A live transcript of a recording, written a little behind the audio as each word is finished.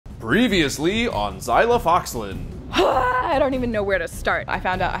Previously on Xyla Foxlin. I don't even know where to start. I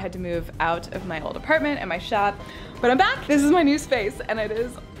found out I had to move out of my old apartment and my shop, but I'm back. This is my new space and it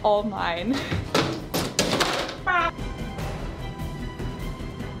is all mine.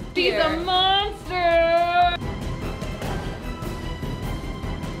 She's a monster!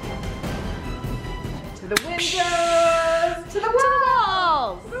 To the windows! To the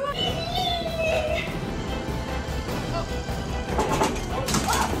walls!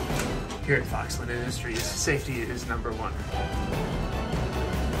 Here at Foxlin Industries, safety is number one.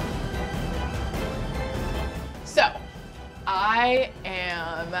 So, I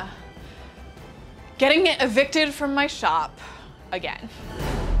am getting evicted from my shop again.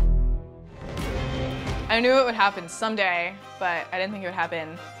 I knew it would happen someday, but I didn't think it would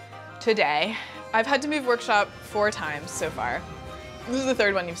happen today. I've had to move workshop 4 times so far. This is the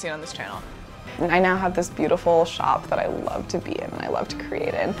 3rd one you've seen on this channel. I now have this beautiful shop that I love to be in and I love to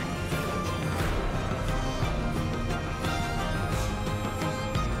create in.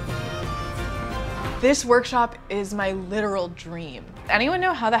 This workshop is my literal dream. Anyone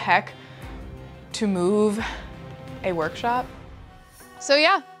know how the heck to move a workshop? So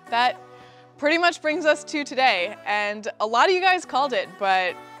yeah, that pretty much brings us to today. And a lot of you guys called it,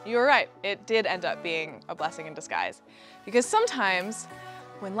 but you were right. It did end up being a blessing in disguise. Because sometimes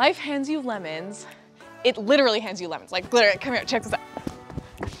when life hands you lemons, it literally hands you lemons. Like literally, come here, check this out.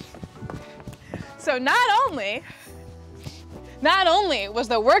 So not only was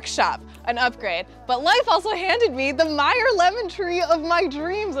the workshop an upgrade, but life also handed me the Meyer lemon tree of my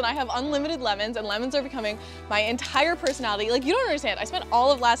dreams, and I have unlimited lemons, and lemons are becoming my entire personality. Like, you don't understand. I spent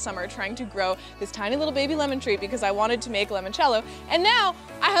all of last summer trying to grow this tiny little baby lemon tree because I wanted to make limoncello, and now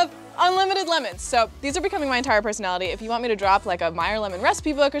I have unlimited lemons. So these are becoming my entire personality. If you want me to drop like a Meyer lemon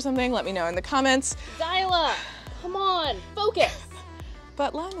recipe book or something, let me know in the comments. Xyla, come on, focus.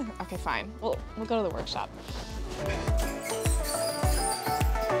 But lemon, okay, fine. We'll go to the workshop.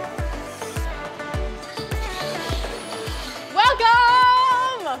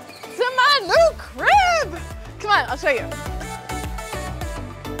 Welcome to my new crib! Come on, I'll show you.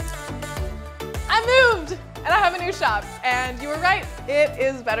 I moved and I have a new shop, and you were right, it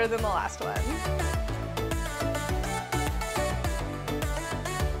is better than the last one.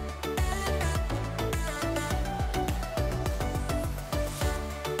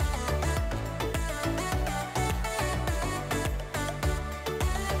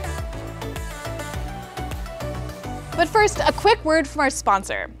 But first, a quick word from our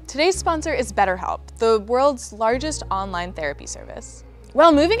sponsor. Today's sponsor is BetterHelp, the world's largest online therapy service.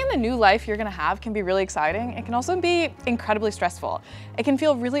 While moving in the new life you're gonna have can be really exciting, it can also be incredibly stressful. It can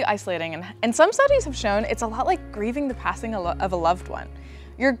feel really isolating, and some studies have shown it's a lot like grieving the passing of a loved one.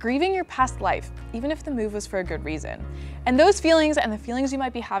 You're grieving your past life, even if the move was for a good reason. And those feelings and the feelings you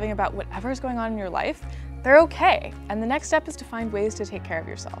might be having about whatever's going on in your life, they're okay. And the next step is to find ways to take care of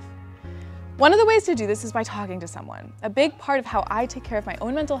yourself. One of the ways to do this is by talking to someone. A big part of how I take care of my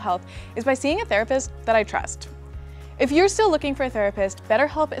own mental health is by seeing a therapist that I trust. If you're still looking for a therapist,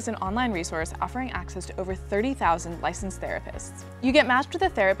 BetterHelp is an online resource offering access to over 30,000 licensed therapists. You get matched with a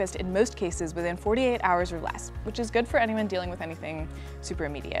therapist in most cases within 48 hours or less, which is good for anyone dealing with anything super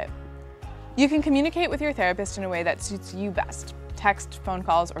immediate. You can communicate with your therapist in a way that suits you best. Text, phone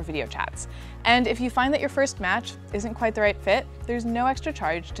calls, or video chats. And if you find that your first match isn't quite the right fit, there's no extra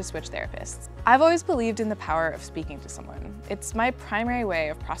charge to switch therapists. I've always believed in the power of speaking to someone. It's my primary way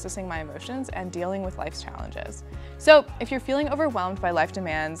of processing my emotions and dealing with life's challenges. So if you're feeling overwhelmed by life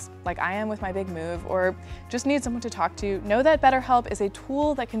demands, like I am with my big move, or just need someone to talk to, know that BetterHelp is a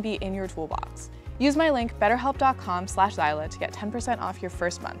tool that can be in your toolbox. Use my link betterhelp.com/Xyla to get 10% off your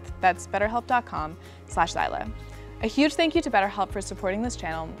first month. That's betterhelp.com/Xyla. A huge thank you to BetterHelp for supporting this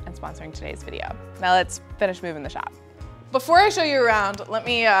channel and sponsoring today's video. Now let's finish moving the shop. Before I show you around, let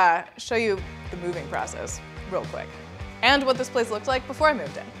me show you the moving process real quick and what this place looked like before I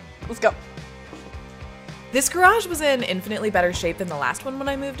moved in. Let's go. This garage was in infinitely better shape than the last one when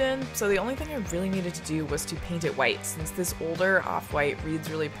I moved in, so the only thing I really needed to do was to paint it white, since this older off-white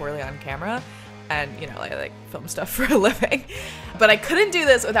reads really poorly on camera. And, you know, I like film stuff for a living. But I couldn't do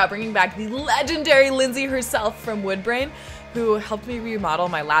this without bringing back the legendary Lindsay herself from Woodbrain, who helped me remodel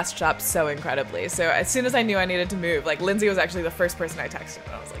my last shop so incredibly. So as soon as I knew I needed to move, like Lindsay was actually the first person I texted,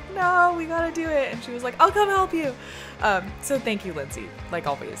 and I was like, no, we gotta do it. And she was like, I'll come help you. So thank you, Lindsay, like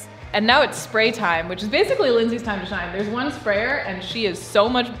always. And now it's spray time, which is basically Lindsay's time to shine. There's one sprayer, and she is so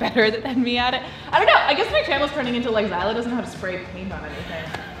much better than me at it. I don't know, I guess my channel's turning into like Xyla doesn't know how to spray paint on anything.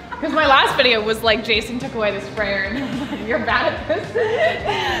 Because my last video was like Jason took away the sprayer and I was like, you're bad at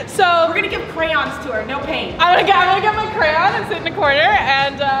this. So We're gonna give crayons to her, no paint. I'm gonna get my crayon and sit in a corner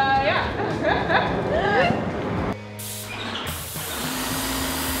and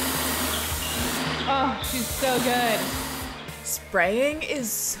so good. Spraying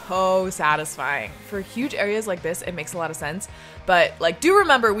is so satisfying. For huge areas like this, it makes a lot of sense. But like, do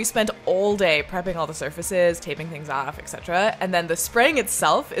remember we spent all day prepping all the surfaces, taping things off, etc. And then the spraying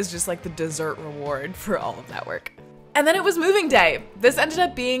itself is just like the dessert reward for all of that work. And then it was moving day. This ended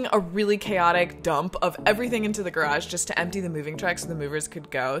up being a really chaotic dump of everything into the garage just to empty the moving truck so the movers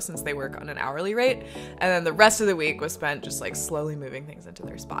could go since they work on an hourly rate. And then the rest of the week was spent just like slowly moving things into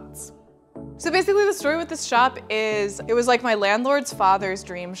their spots. So basically the story with this shop is, it was like my landlord's father's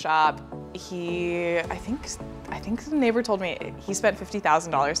dream shop. I think the neighbor told me he spent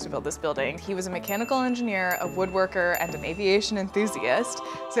 $50,000 to build this building. He was a mechanical engineer, a woodworker, and an aviation enthusiast.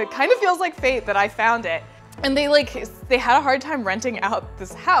 So it kind of feels like fate that I found it. And they had a hard time renting out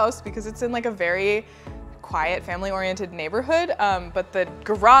this house because it's in like a very quiet, family-oriented neighborhood, but the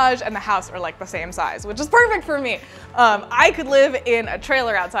garage and the house are like the same size, which is perfect for me. I could live in a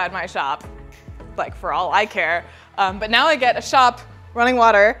trailer outside my shop, like for all I care, but now I get a shop, running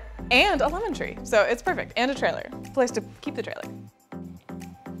water, and a lemon tree, so it's perfect, and a trailer. It's a place to keep the trailer.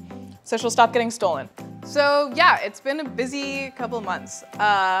 So she'll stop getting stolen. So yeah, it's been a busy couple of months.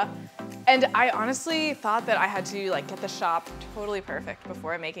 And I honestly thought that I had to like get the shop totally perfect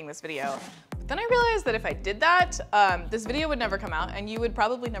before making this video. But then I realized that if I did that, this video would never come out and you would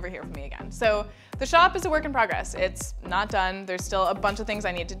probably never hear from me again. So the shop is a work in progress. It's not done. There's still a bunch of things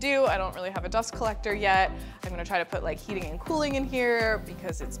I need to do. I don't really have a dust collector yet. I'm gonna try to put like heating and cooling in here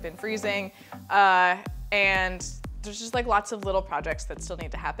because it's been freezing. And there's just like lots of little projects that still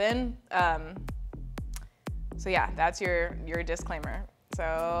need to happen. So yeah, that's your disclaimer.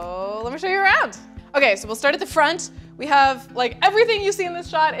 So let me show you around. Okay, so we'll start at the front. We have like everything you see in this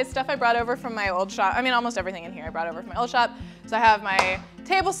shot is stuff I brought over from my old shop. I mean, almost everything in here I brought over from my old shop. So I have my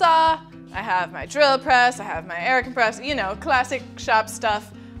table saw, I have my drill press, I have my air compressor, you know, classic shop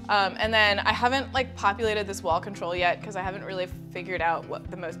stuff. And then I haven't like populated this wall control yet because I haven't really figured out what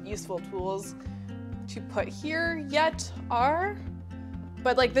the most useful tools to put here yet are.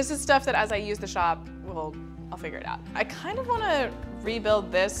 But like this is stuff that as I use the shop, I'll figure it out. I kind of want to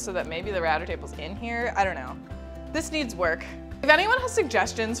rebuild this so that maybe the router table's in here. I don't know. This needs work. If anyone has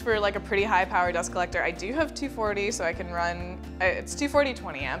suggestions for like a pretty high power dust collector, I do have 240 so I can run, it's 240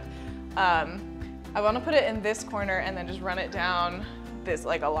 20 amp. I want to put it in this corner and then just run it down this,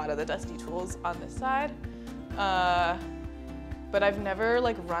 like a lot of the dusty tools on this side. But I've never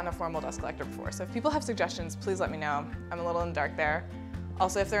like run a formal dust collector before. So if people have suggestions, please let me know. I'm a little in the dark there.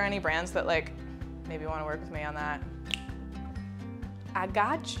 Also, if there are any brands that like maybe want to work with me on that, I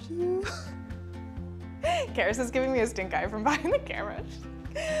got you. Karis is giving me a stink eye from behind the camera.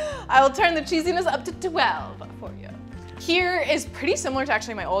 I will turn the cheesiness up to 12 for you. Here is pretty similar to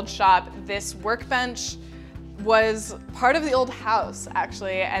actually my old shop. This workbench was part of the old house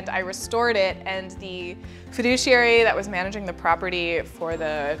actually, and I restored it, and the fiduciary that was managing the property for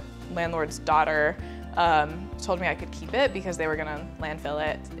the landlord's daughter told me I could keep it because they were gonna landfill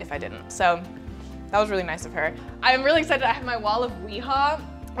it if I didn't. So that was really nice of her. I'm really excited. I have my wall of Weehaw,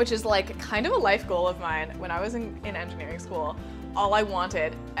 which is like kind of a life goal of mine. When I was in engineering school, all I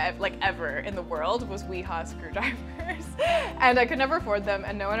wanted like ever in the world was Weehaw screwdrivers. And I could never afford them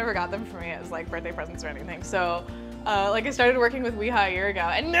and no one ever got them for me as like birthday presents or anything. So like I started working with Weehaw a year ago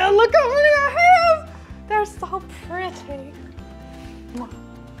and now look how many I have. They're so pretty. All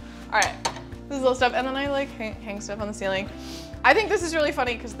right, this is little stuff. And then I like hang stuff on the ceiling. I think this is really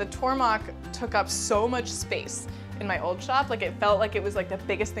funny because the Tormach took up so much space in my old shop. Like it felt like it was like the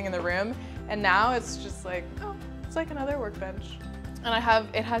biggest thing in the room. And now it's just like, oh, it's like another workbench. And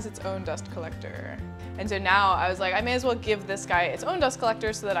it has its own dust collector. And so now I was like, I may as well give this guy its own dust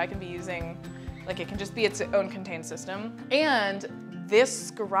collector so that I can be using, like it can just be its own contained system. And this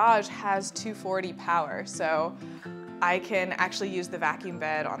garage has 240 power. So I can actually use the vacuum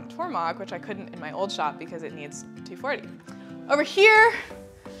bed on the Tormach, which I couldn't in my old shop because it needs 240. Over here,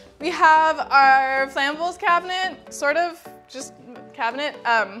 we have our flammables cabinet, sort of just cabinet.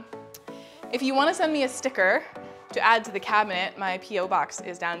 If you want to send me a sticker to add to the cabinet, my P.O. box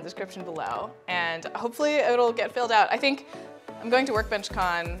is down in the description below, and hopefully it'll get filled out. I think I'm going to Workbench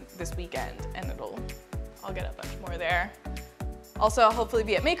Con this weekend, and I'll get a bunch more there. Also, I'll hopefully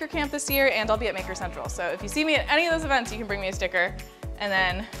be at Maker Camp this year, and I'll be at Maker Central. So if you see me at any of those events, you can bring me a sticker. And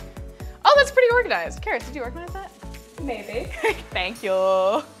then, oh, that's pretty organized. Karis, did you organize that? Maybe. Thank you.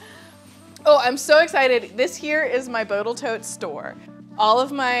 Oh, I'm so excited. This here is my Bodle Tote store. All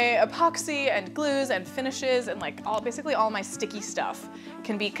of my epoxy and glues and finishes and like basically all my sticky stuff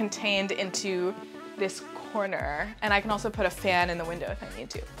can be contained into this corner. And I can also put a fan in the window if I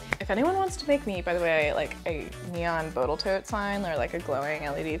need to. If anyone wants to make me, by the way, like a neon Bodle Tote sign or like a glowing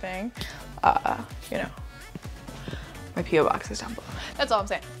LED thing, you know, My P.O. box is down below. That's all I'm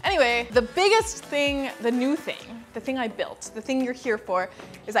saying. Anyway, the biggest thing, the new thing, the thing I built, the thing you're here for,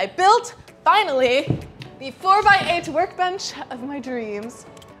 is I built, finally, the 4x8 workbench of my dreams.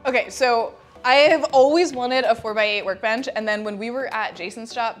 Okay, so I have always wanted a 4x8 workbench, and then when we were at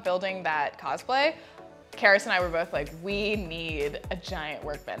Jason's shop building that cosplay, Karis and I were both like, we need a giant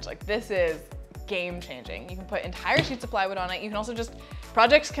workbench. Like, this is game changing. You can put entire sheets of plywood on it. You can also just,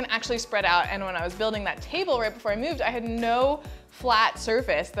 projects can actually spread out. And when I was building that table right before I moved, I had no flat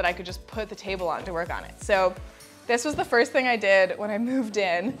surface that I could just put the table on to work on it. So this was the first thing I did when I moved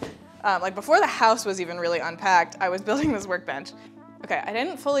in. Like before the house was even really unpacked, I was building this workbench. Okay, I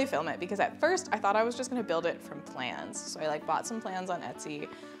didn't fully film it because at first I thought I was just gonna build it from plans. So I like bought some plans on Etsy.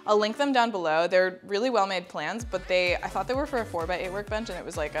 I'll link them down below. They're really well-made plans, but I thought they were for a 4x8 workbench, and it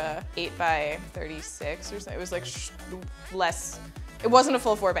was like a 8x36 or something. It was like less, it wasn't a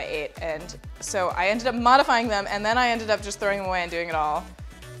full 4x8. And so I ended up modifying them, and then I ended up just throwing them away and doing it all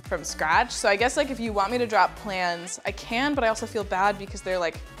from scratch. So I guess like if you want me to drop plans, I can, but I also feel bad because they're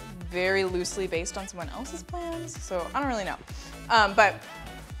like very loosely based on someone else's plans. So I don't really know. But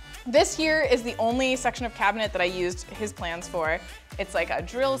this here is the only section of cabinet that I used his plans for. It's like a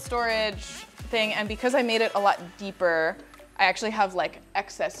drill storage thing, and because I made it a lot deeper, I actually have like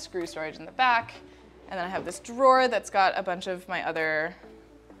excess screw storage in the back, and then I have this drawer that's got a bunch of my other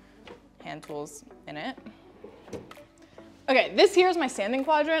hand tools in it. Okay, this here is my sanding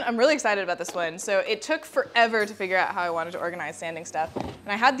quadrant. I'm really excited about this one. So it took forever to figure out how I wanted to organize sanding stuff. And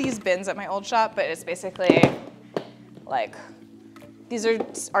I had these bins at my old shop, but it's basically like, these are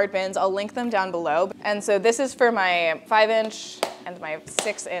art bins. I'll link them down below. And so this is for my 5-inch and my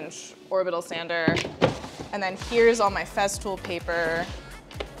 6-inch orbital sander. And then here's all my Festool paper.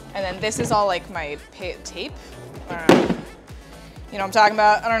 And then this is all like my tape. I don't know. You know what I'm talking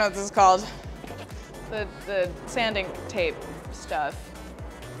about? I don't know what this is called. The sanding tape stuff.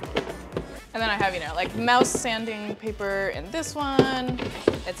 And then I have, you know, like mouse sanding paper in this one,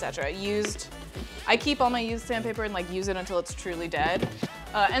 etc. I keep all my used sandpaper and like use it until it's truly dead.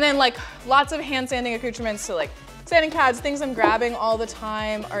 And then like lots of hand sanding accoutrements, so like sanding pads, things I'm grabbing all the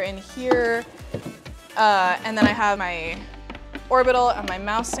time are in here. And then I have my orbital and my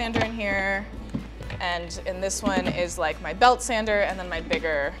mouse sander in here. And in this one is like my belt sander and then my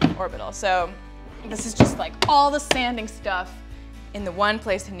bigger orbital. So this is just like all the sanding stuff in the one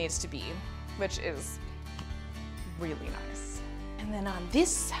place it needs to be, which is really nice. And then on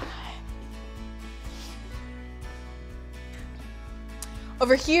this side,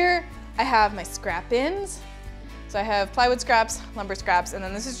 over here, I have my scrap bins. So I have plywood scraps, lumber scraps, and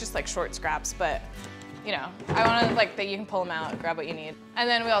then this is just like short scraps, but you know, I want to like that you can pull them out, grab what you need. And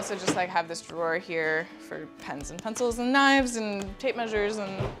then we also just like have this drawer here for pens and pencils and knives and tape measures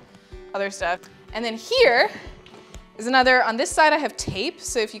and other stuff. And then here is another, on this side I have tape.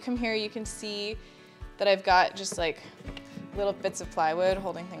 So if you come here, you can see that I've got just like little bits of plywood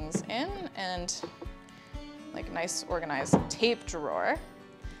holding things in and like nice organized tape drawer.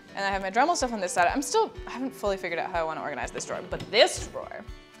 And I have my Dremel stuff on this side. I haven't fully figured out how I want to organize this drawer, but this drawer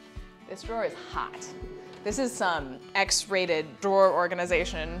is hot. This is some X-rated drawer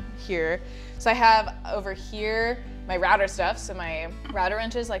organization here. So I have over here my router stuff. So my router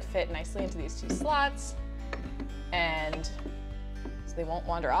wrenches like fit nicely into these two slots, and so they won't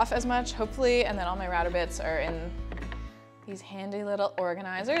wander off as much, hopefully. And then all my router bits are in these handy little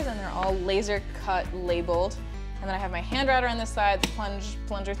organizers, and they're all laser cut labeled. And then I have my hand router on this side, the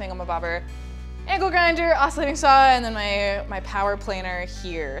plunger thingamabobber, angle grinder, oscillating saw, and then my power planer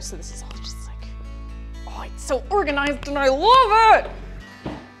here. So this is all just like, oh, it's so organized and I love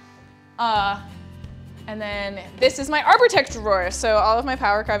it! And then this is my Arbortech drawer. So all of my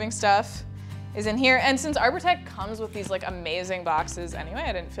power carving stuff is in here. And since Arbortech comes with these like amazing boxes anyway,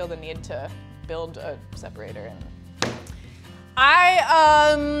 I didn't feel the need to build a separator. And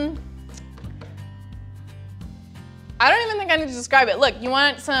I don't even think I need to describe it. Look, you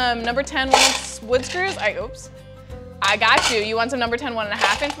want some number 10 1-inch wood screws? I got you. You want some number 10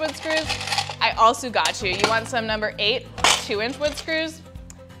 1.5-inch wood screws? I also got you. You want some number 8 2-inch wood screws?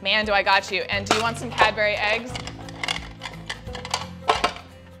 Man, do I got you. And do you want some Cadbury eggs?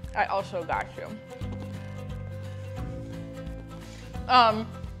 I also got you.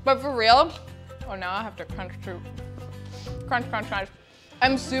 But for real, oh, now I have to crunch through. Crunch, crunch, crunch.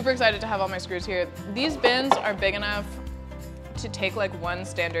 I'm super excited to have all my screws here. These bins are big enough to take like one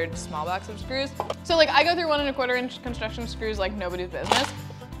standard small box of screws. So like I go through 1 1/4-inch construction screws like nobody's business.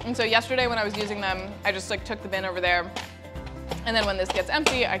 And so yesterday when I was using them, I just like took the bin over there. And then when this gets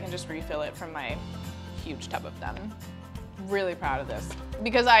empty, I can just refill it from my huge tub of them. Really proud of this.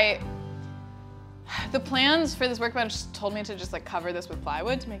 Because The plans for this workbench told me to just like cover this with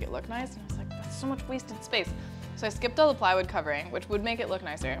plywood to make it look nice, and I was like, that's so much wasted space. So I skipped all the plywood covering, which would make it look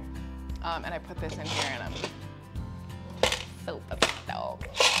nicer, and I put this in here, and I'm super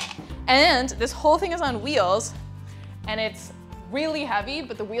stoked. And this whole thing is on wheels, and it's really heavy,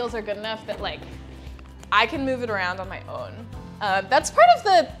 but the wheels are good enough that like I can move it around on my own. That's part of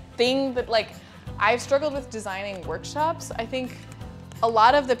the thing that like I've struggled with designing workshops. I think a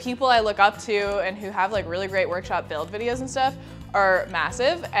lot of the people I look up to and who have like really great workshop build videos and stuff are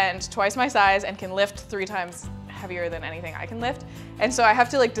massive and twice my size and can lift 3 times heavier than anything I can lift. And so I have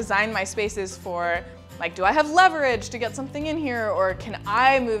to like design my spaces for like, do I have leverage to get something in here, or can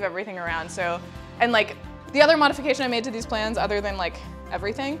I move everything around? So, and like the other modification I made to these plans other than like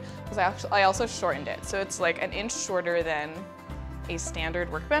everything was I also shortened it. So it's like an inch shorter than a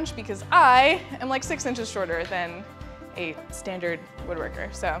standard workbench because I am like 6 inches shorter than a standard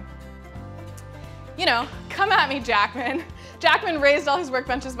woodworker. So, you know, come at me, Jackman. Jackman raised all his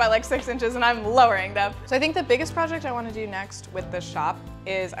workbenches by like 6 inches and I'm lowering them. So I think the biggest project I want to do next with this shop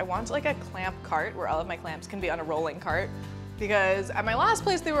is I want like a clamp cart where all of my clamps can be on a rolling cart. Because at my last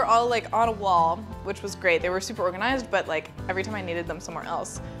place, they were all like on a wall, which was great. They were super organized, but like every time I needed them somewhere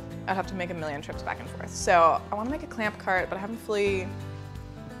else, I'd have to make a million trips back and forth. So I want to make a clamp cart, but I haven't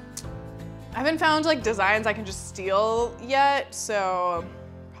found like designs I can just steal yet. So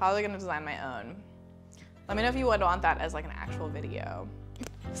probably gonna design my own. Let me know if you would want that as like an actual video.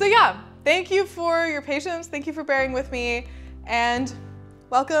 So yeah, thank you for your patience. Thank you for bearing with me, and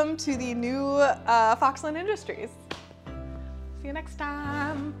welcome to the new Foxlin Industries. See you next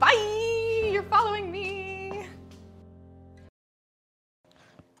time. Bye! You're following me.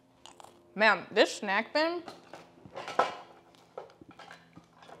 Man, this snack bin,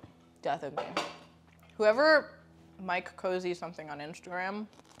 death of me. Whoever Mike Cozy something on Instagram,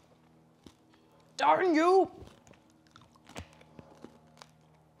 darn you!